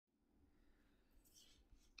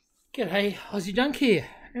G'day, Aussie Dunk here,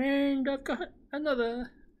 and I've got another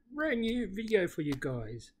brand new video for you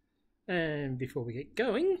guys. And before we get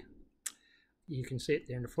going, you can see it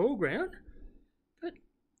there in the foreground, but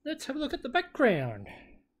let's have a look at the background.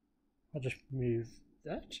 I'll just move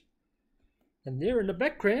that, and there in the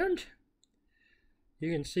background you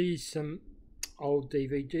can see some old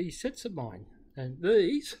DVD sets of mine, and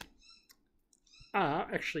these are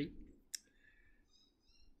actually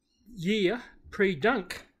year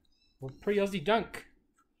pre-dunk. Well, pre-Aussie Dunk.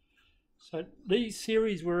 So these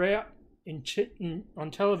series were out on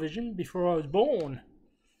television before I was born.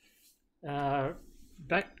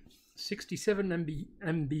 Back 67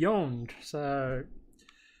 and beyond. So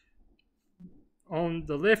on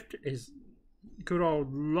the left is good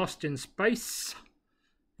old Lost in Space.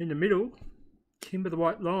 In the middle, Kimber the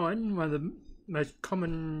White Line, one of the most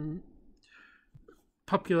common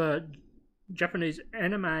popular Japanese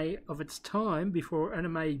anime of its time before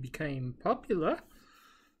anime became popular.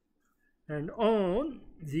 And on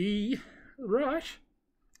the right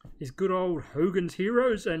is good old Hogan's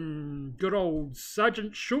Heroes and good old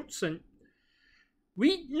Sergeant Schultz and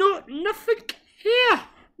we know nothing here,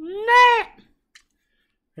 nah.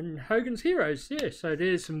 And Hogan's Heroes, yeah. So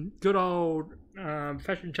there's some good old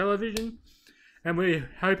fashion television, and we're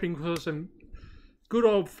hoping for some good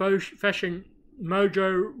old fashion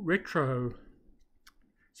mojo retro.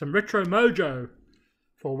 Some retro mojo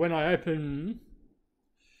for when I open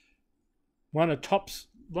one of TOPPS'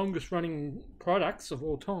 longest running products of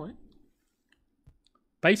all time.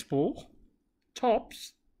 Baseball,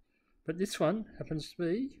 TOPPS, but this one happens to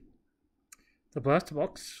be the blaster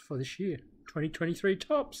box for this year, 2023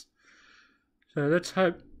 TOPPS. So let's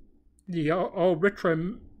hope the old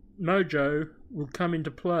retro mojo will come into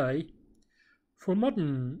play for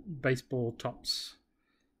modern baseball TOPPS.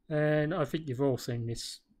 And I think you've all seen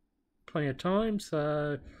this plenty of times,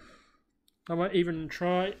 so I won't even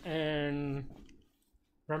try and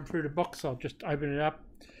run through the box. I'll just open it up.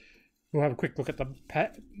 We'll have a quick look at the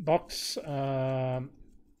box. A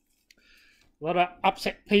lot of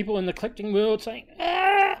upset people in the collecting world saying,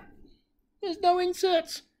 there's no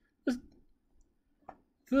inserts.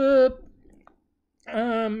 The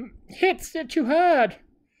hits are too hard.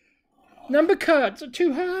 Number cards are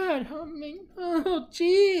too hard. I mean, oh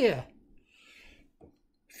dear.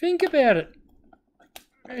 Think about it.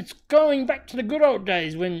 It's going back to the good old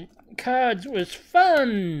days when cards was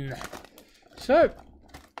fun. So,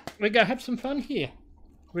 we're going to have some fun here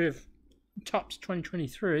with TOPPS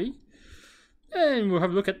 2023. And we'll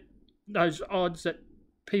have a look at those odds that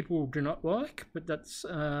people do not like. But that's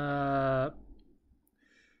the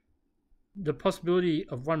possibility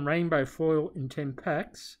of one rainbow foil in 10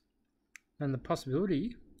 packs. And the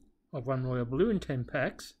possibility of one royal blue in 10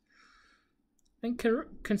 packs. And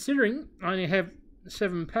considering I only have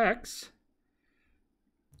 7 packs,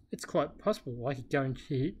 it's quite possible I could go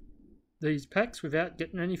into these packs without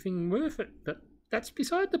getting anything worth it. But that's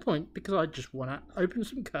beside the point, because I just want to open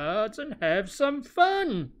some cards and have some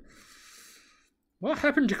fun. What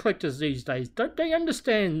happened to collectors these days? Don't they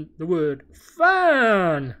understand the word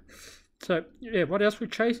fun? So, yeah, what else we're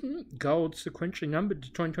chasing? Gold sequentially numbered to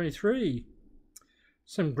 2023.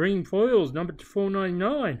 Some green foils numbered to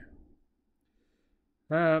 499.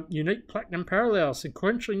 Unique platinum parallel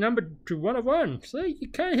sequentially numbered to 1 of 1. See, you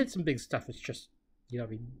can hit some big stuff. It's just, you know,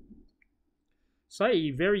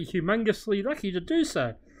 say very humongously lucky to do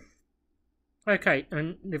so. Okay,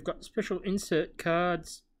 and they've got special insert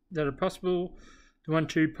cards that are possible. The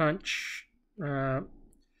 1-2 punch,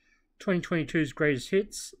 2022's greatest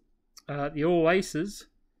hits, the All Aces,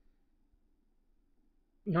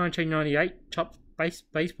 1998 top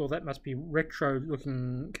baseball, that must be retro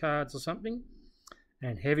looking cards or something,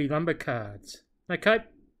 and heavy lumber cards. Okay,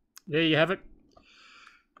 there you have it.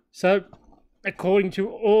 So, according to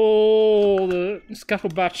all the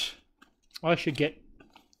scuttlebutt, I should get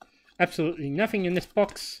absolutely nothing in this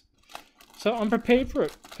box. So I'm prepared for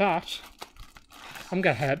it, but I'm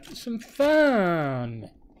going to have some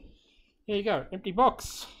fun. There you go, empty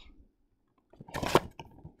box.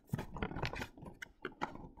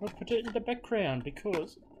 I'll put it in the background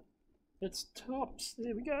because it's TOPPS.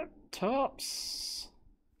 There we go, TOPPS.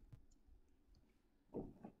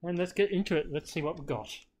 And let's get into it. Let's see what we got,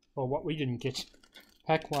 or what we didn't get.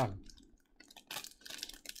 Pack 1.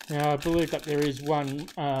 Now I believe that there is one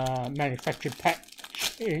manufactured pack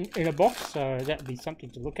in a box, so that would be something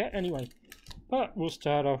to look at anyway. But we'll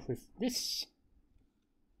start off with this.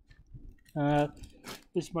 This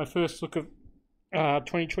is my first look of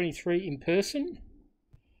 2023 in person.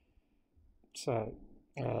 So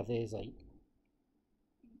there's a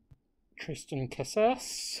Tristan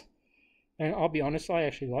Casas And I'll be honest, I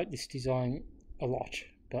actually like this design a lot,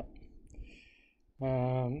 but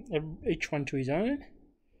each one to his own.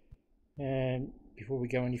 And before we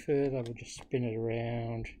go any further, we'll just spin it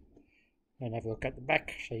around and have a look at the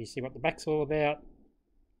back, so you see what the back's all about.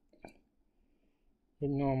 The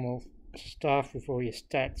normal stuff with all your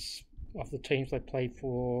stats of the teams they play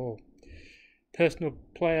for, personal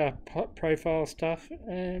player profile stuff,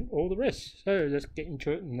 and all the rest. So let's get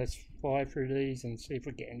into it and let's fly through these and see if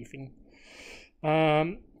we get anything.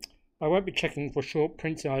 I won't be checking for short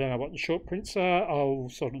prints. I don't know what the short prints are. I'll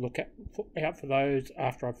sort of look out for those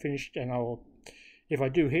after I've finished, and if I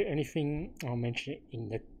do hit anything, I'll mention it in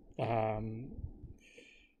the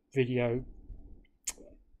video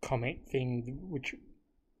comment thing,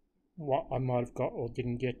 what I might have got or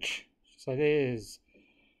didn't get. So there's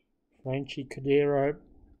Franchi Cordero,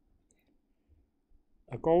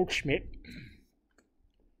 a Goldschmidt,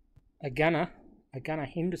 a Gunner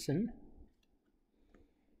Henderson,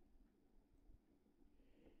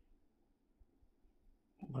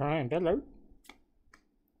 Brian Bello,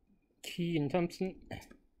 Keegan Thompson,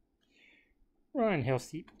 Ryan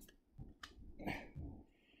Helsey,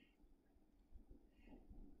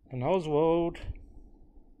 an Oswald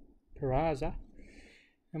Peraza,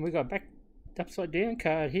 and we got back upside down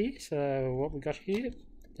card here. So what we got here,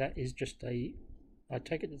 that is just I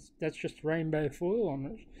take it that's just rainbow foil on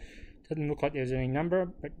it. Doesn't look like there's any number,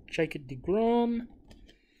 but Jacob DeGrom.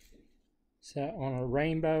 So on a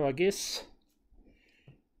rainbow, I guess.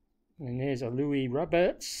 And there's a Louis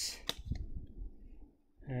Roberts,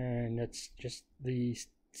 and that's just the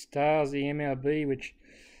stars, the MLB, which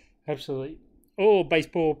absolutely all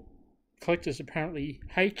baseball collectors apparently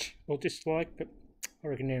hate or dislike, but I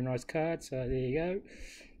reckon they're a nice card. So there you go,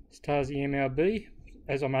 stars, the MLB.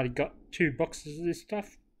 As I've only got 2 boxes of this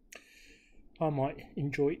stuff, I might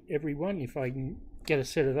enjoy every one if I can get a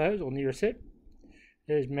set of those or near a set.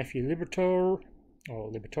 There's Matthew Liberatore,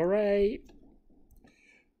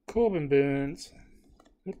 Corbin Burns,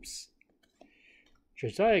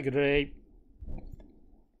 Josiah Gray,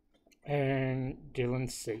 and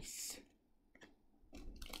Dylan Cease.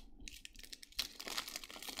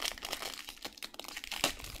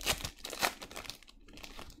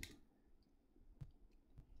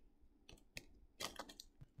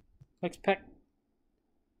 Next pack,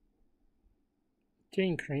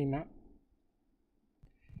 Gene Creamer.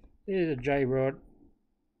 There's a J-Rod,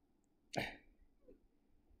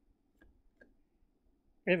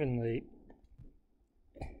 Evan Lee,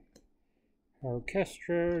 Harold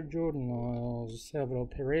Castro, Jordan Lyles, Salvador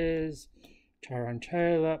Perez, Tyrone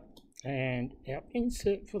Taylor, and our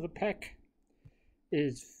insert for the pack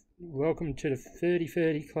is welcome to the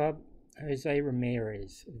 30-30 club, Jose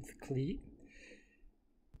Ramirez of the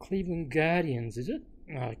Cleveland Guardians, is it?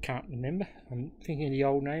 I can't remember. I'm thinking of the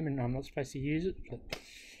old name and I'm not supposed to use it. But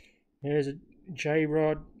there's a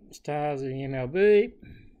J-Rod, stars of the MLB.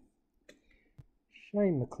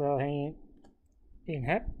 Shane McClellan in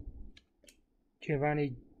Hap,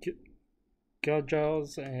 Giovanni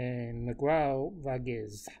Gilgiles, and Miguel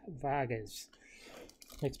Vargas.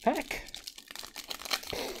 Next pack.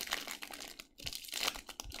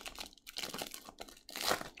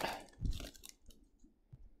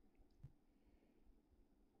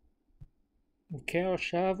 Miguel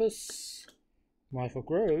Chavez, Michael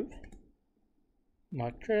Grove,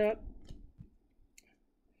 Mike Trout,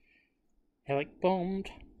 Alec Bond,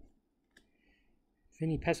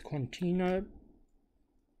 Vinny Pasquantino,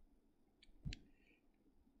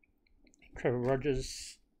 Trevor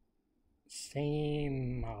Rogers,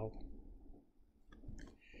 Sam Mull,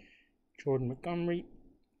 Jordan Montgomery,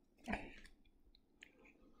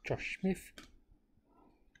 Josh Smith,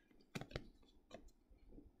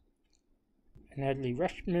 and Adley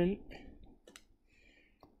Rashman,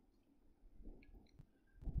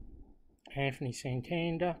 Anthony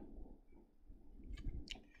Santander,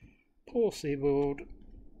 Paul Seabold,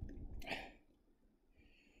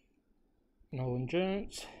 Nolan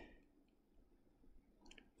Jones,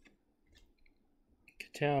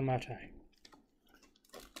 Ketel Mate.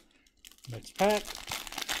 Next pack.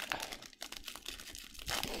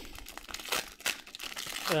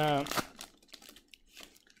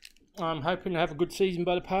 I'm hoping to have a good season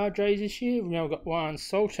by the Padres this year. We've now got Juan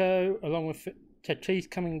Soto along with Tatis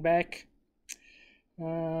coming back.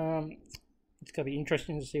 It's going to be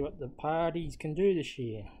interesting to see what the Padres can do this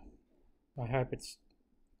year. I hope it's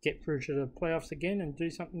get through to the playoffs again and do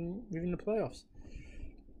something within the playoffs.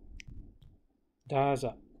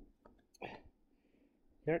 Daza,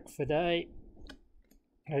 Eric Fede,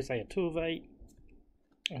 Jose Altuve,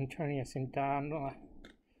 Antonio Santana,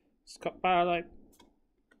 Scott Barlow,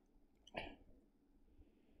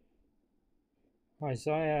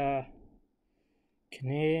 Isaiah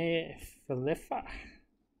Kneefelefa.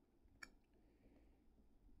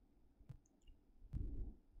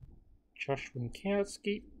 Josh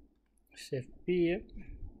Winkowski. Seth Beer.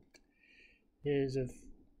 There's a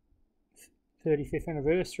 35th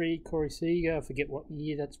anniversary. Corey Seager. I forget what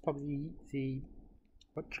year. That's probably the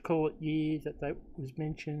year that was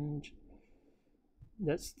mentioned.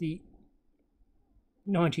 That's the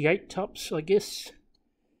 98 tops, I guess.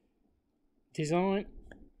 Design.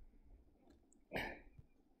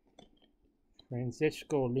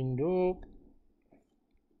 Francesco Lindor.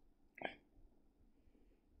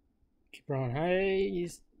 Brian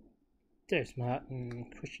Hayes, Des Martin,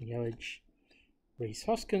 Christian Yelich, Reese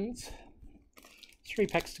Hoskins. 3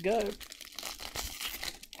 packs to go.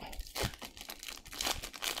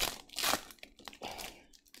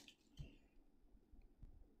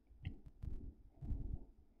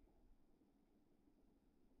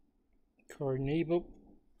 Corey Nebel,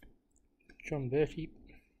 John Bertie,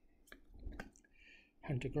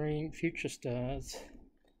 Hunter Green, Future Stars.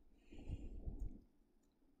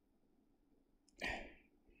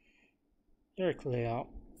 Eric Lau,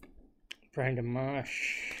 Brandon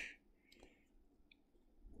Marsh,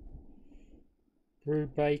 Brew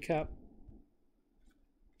Baker,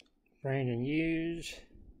 Brandon Hughes,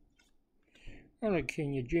 Ronald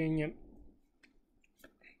Acuna Jr.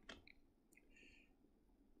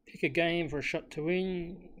 Pick a game for a shot to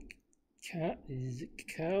win. Is it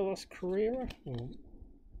Carlos Carrera?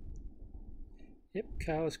 Yep,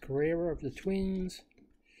 Carlos Carrera of the Twins.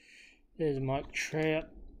 There's Mike Trout.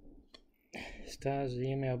 Stars of the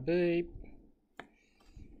MLB.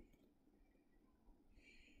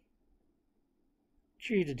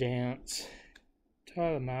 Judah Downs,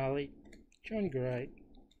 Tyler Marley, John Gray,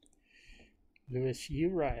 Luis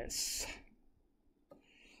Urias.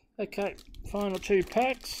 Okay, final 2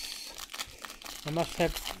 packs. I must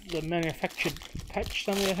have the manufactured patch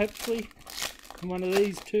somewhere, hopefully, in one of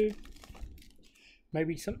these 2.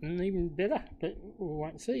 Maybe something even better, but we'll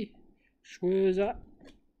wait and see. Schwarzer,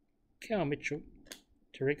 Cal Mitchell,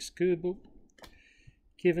 Tarek Skubal,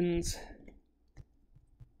 Givens,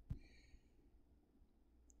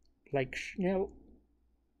 Blake Schnell,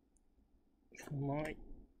 my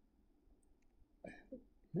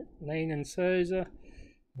Lane and Souza,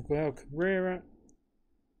 Miguel Cabrera,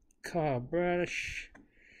 Kyle Bradish.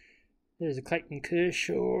 There's a Clayton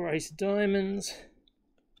Kershaw, Ace of Diamonds.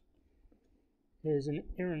 There's an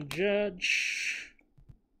Aaron Judge.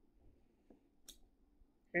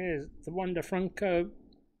 There's the Wander Franco,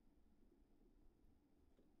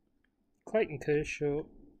 Clayton Kershaw,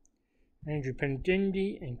 Andrew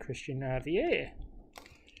Benintendi, and Christian Javier.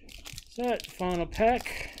 So, final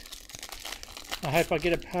pack. I hope I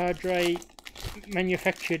get a Padre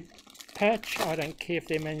manufactured patch. I don't care if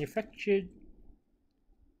they're manufactured,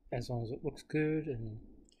 as long as it looks good. And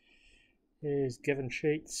there's Gavin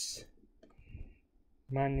Sheets,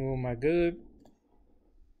 Manuel Magoo.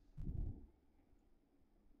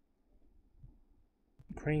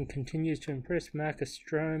 Green continues to impress. Marcus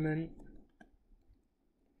Stroman,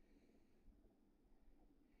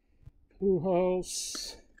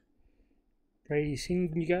 Pujols, Brady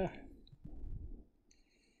Singer,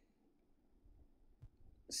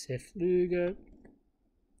 Seth Lugo,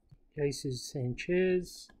 Jesus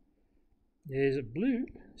Sanchez. There's a blue,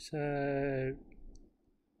 so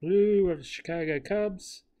blue of the Chicago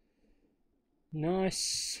Cubs.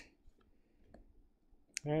 Nice.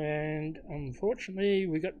 And unfortunately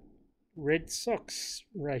we got Red Sox,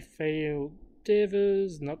 Rafael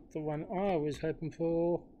Devers, not the one I was hoping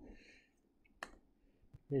for.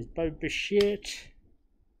 There's Bo Bichette,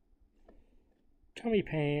 Tommy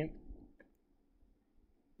Pham,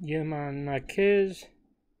 German Marquez,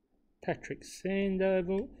 Patrick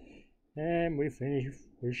Sandoval, and we finish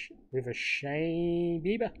with a Shane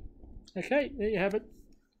Bieber. Okay, there you have it.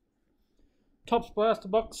 Topps Blaster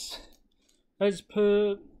Box. As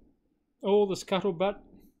per all the scuttlebutt,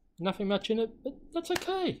 nothing much in it, but that's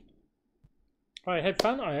okay. I had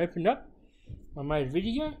fun, I opened up, I made a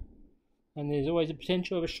video, and there's always a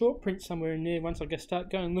potential of a short print somewhere in there once I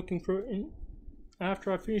start going looking for it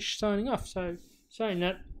after I finish signing off. So, saying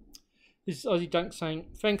that, this is Aussie Dunk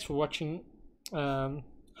saying thanks for watching.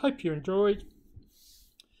 Hope you enjoyed.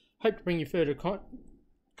 Hope to bring you further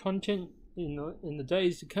content in the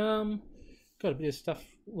days to come. Got a bit of stuff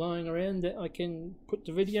lying around that I can put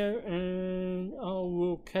the video, and I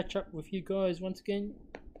will catch up with you guys once again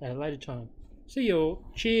at a later time. See you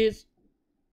all. Cheers.